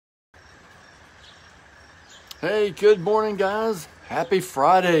Hey, good morning, guys. Happy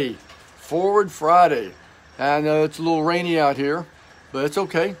Friday. Forward Friday. I know it's a little rainy out here, but it's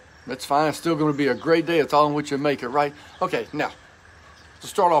okay. That's fine. It's still going to be a great day. It's all in which you make it, right? Okay, now, to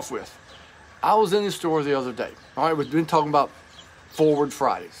start off with, I was in the store the other day. All right, we've been talking about Forward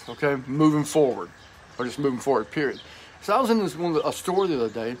Fridays, okay? Moving forward, or just moving forward, period. So I was in a store the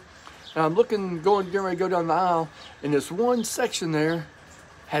other day, and I'm getting ready to go down the aisle, and this one section there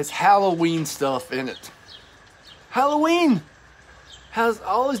has Halloween stuff in it. Halloween has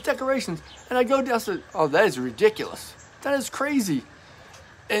all these decorations. And I go down, I said, oh, that is ridiculous. That is crazy.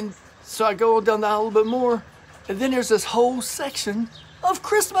 And so I go down the aisle a little bit more, and then there's this whole section of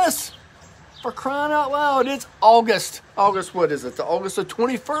Christmas. For crying out loud, it's August. August, what is it? August the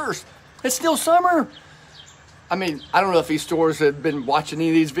 21st. It's still summer. I mean, I don't know if these stores have been watching any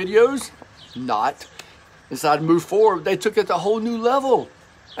of these videos. Not. Decided to move forward. They took it to a whole new level.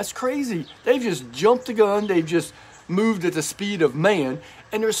 That's crazy. They've just jumped the gun. They've just moved at the speed of man,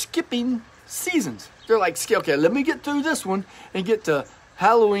 and they're skipping seasons. They're like, okay, let me get through this one and get to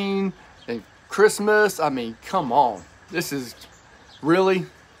Halloween and Christmas. I mean, come on. This is really,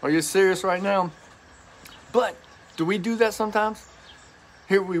 are you serious right now? But do we do that sometimes?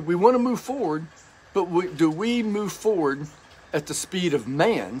 Here we want to move forward, but do we move forward at the speed of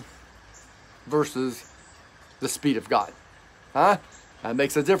man versus the speed of God? Huh? That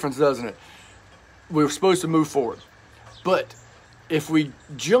makes a difference, doesn't it? We're supposed to move forward. But if we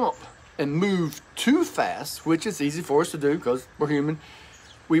jump and move too fast, which is easy for us to do because we're human,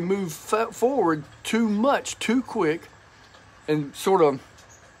 we move forward too much, too quick, and sort of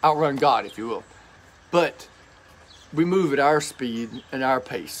outrun God, if you will. But we move at our speed and our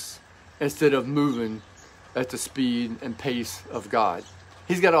pace instead of moving at the speed and pace of God.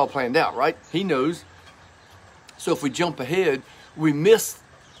 He's got it all planned out, right? He knows. So if we jump ahead, we miss,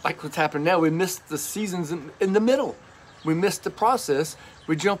 like what's happening now, we miss the seasons in the middle. We miss the process.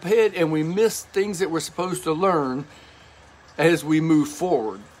 We jump ahead and we miss things that we're supposed to learn as we move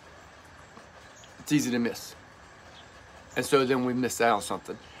forward. It's easy to miss. And so then we miss out on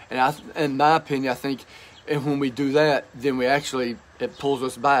something. And in my opinion, I think and when we do that, then it pulls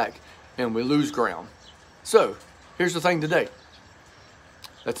us back and we lose ground. So here's the thing today.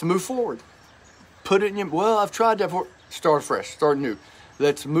 Let's move forward. Put it in your, well, I've tried that before. Start fresh, start new.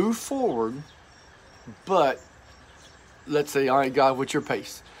 Let's move forward, but let's say, all right, God, what's your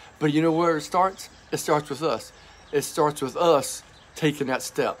pace? But you know where it starts? It starts with us. It starts with us taking that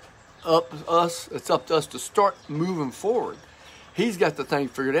step. It's up to us to start moving forward. He's got the thing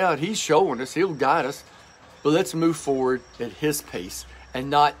figured out. He's showing us. He'll guide us. But let's move forward at his pace and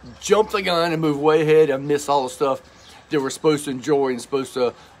not jump the gun and move way ahead and miss all the stuff that we're supposed to enjoy and supposed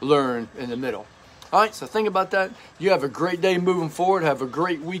to learn in the middle. All right, so think about that. You have a great day moving forward. Have a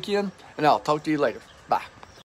great weekend, and I'll talk to you later. Bye.